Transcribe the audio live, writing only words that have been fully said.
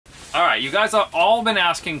Alright, you guys have all been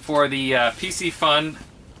asking for the Piscifun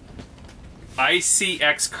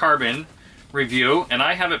ICX carbon review, and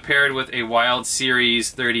I have it paired with a Wild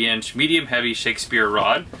Series 30-inch medium heavy Shakespeare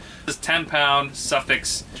rod. This is 10-pound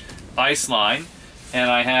Suffix ice line, and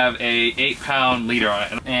I have a 8-pound leader on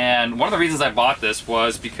it. And one of the reasons I bought this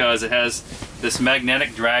was because it has this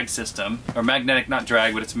magnetic drag system, or magnetic, not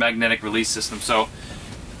drag, but it's magnetic release system. So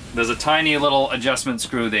there's a tiny little adjustment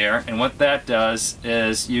screw there, and what that does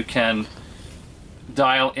is you can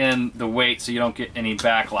dial in the weight so you don't get any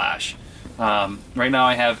backlash. Right now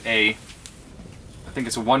I have I think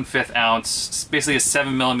it's a 1/5 ounce, basically a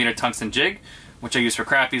 7mm tungsten jig, which I use for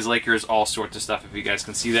crappies, Lakers, all sorts of stuff, if you guys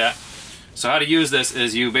can see that. So how to use this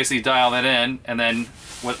is you basically dial that in, and then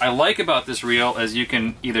what I like about this reel is you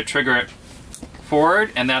can either trigger it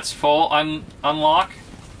forward, and that's full unlock.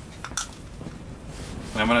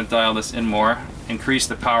 I'm going to dial this in more, increase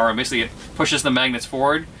the power, and basically it pushes the magnets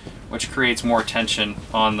forward, which creates more tension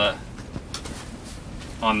on the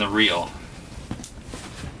reel,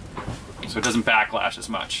 so it doesn't backlash as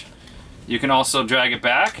much. You can also drag it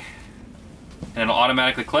back, and it'll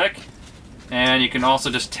automatically click, and you can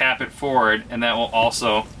also just tap it forward, and that will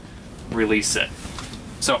also release it.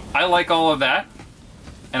 So I like all of that,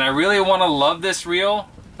 and I really want to love this reel,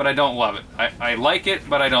 but I don't love it. I like it,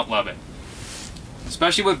 but I don't love it.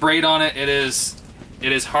 Especially with braid on it, it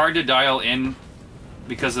is hard to dial in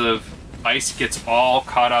because of ice gets all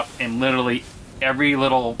caught up in literally every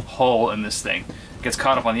little hole in this thing. It gets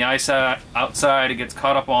caught up on the ice outside, it gets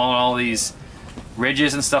caught up on all these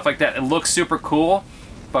ridges and stuff like that. It looks super cool,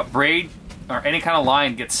 but braid or any kind of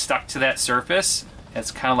line gets stuck to that surface. It's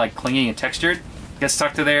kind of like clingy and textured. It gets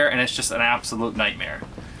stuck to there, and it's just an absolute nightmare.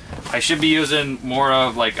 I should be using more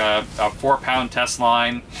of like a 4-pound test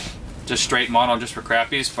line, just straight mono, just for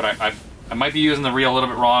crappies, but I might be using the reel a little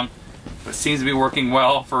bit wrong, but it seems to be working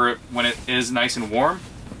well for when it is nice and warm.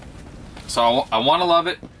 So I want to love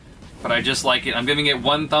it, but I just like it. I'm giving it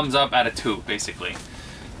 1 thumbs up out of 2, basically.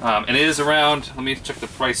 And it is around, let me check the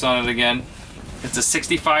price on it again. It's a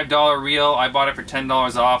 $65 reel. I bought it for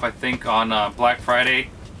 $10 off, I think, on Black Friday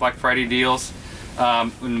deals.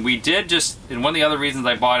 And we did just, and one of the other reasons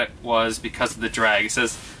I bought it was because of the drag. It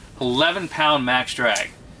says 11-pound max drag.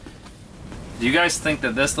 Do you guys think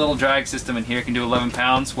that this little drag system in here can do 11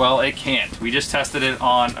 pounds? Well, it can't. We just tested it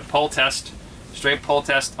on a pull test, straight pull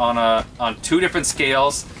test on 2 different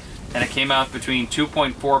scales, and it came out between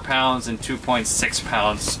 2.4 pounds and 2.6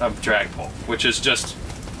 pounds of drag pull, which is just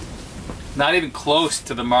not even close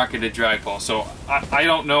to the marketed drag pull. So I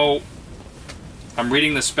don't know. I'm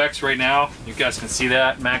reading the specs right now. You guys can see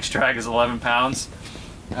that. Max drag is 11 pounds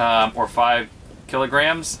or 5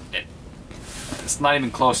 kilograms. It's not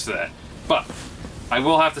even close to that. But I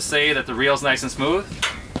will have to say that the reel's nice and smooth.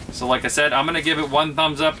 So like I said, I'm going to give it 1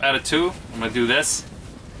 thumbs up out of 2. I'm going to do this.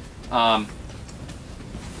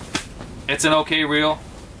 It's an okay reel.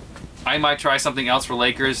 I might try something else for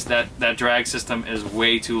Lakers. That drag system is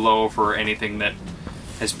way too low for anything that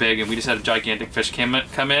is big, and we just had a gigantic fish come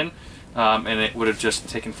in, and it would have just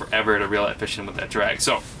taken forever to reel that fish in with that drag.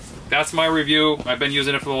 So that's my review. I've been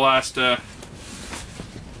using it for the last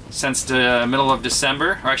since the middle of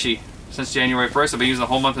December, or actually since January 1st. I've been using the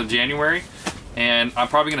whole month of January, and I'm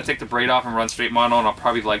probably going to take the braid off and run straight mono, and I'll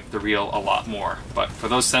probably like the reel a lot more. But for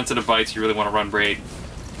those sensitive bites, you really want to run braid,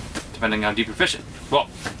 depending on deep you're fishing. Well,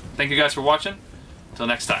 thank you guys for watching. Until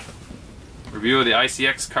next time. Review of the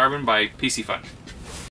ICX Carbon by Piscifun.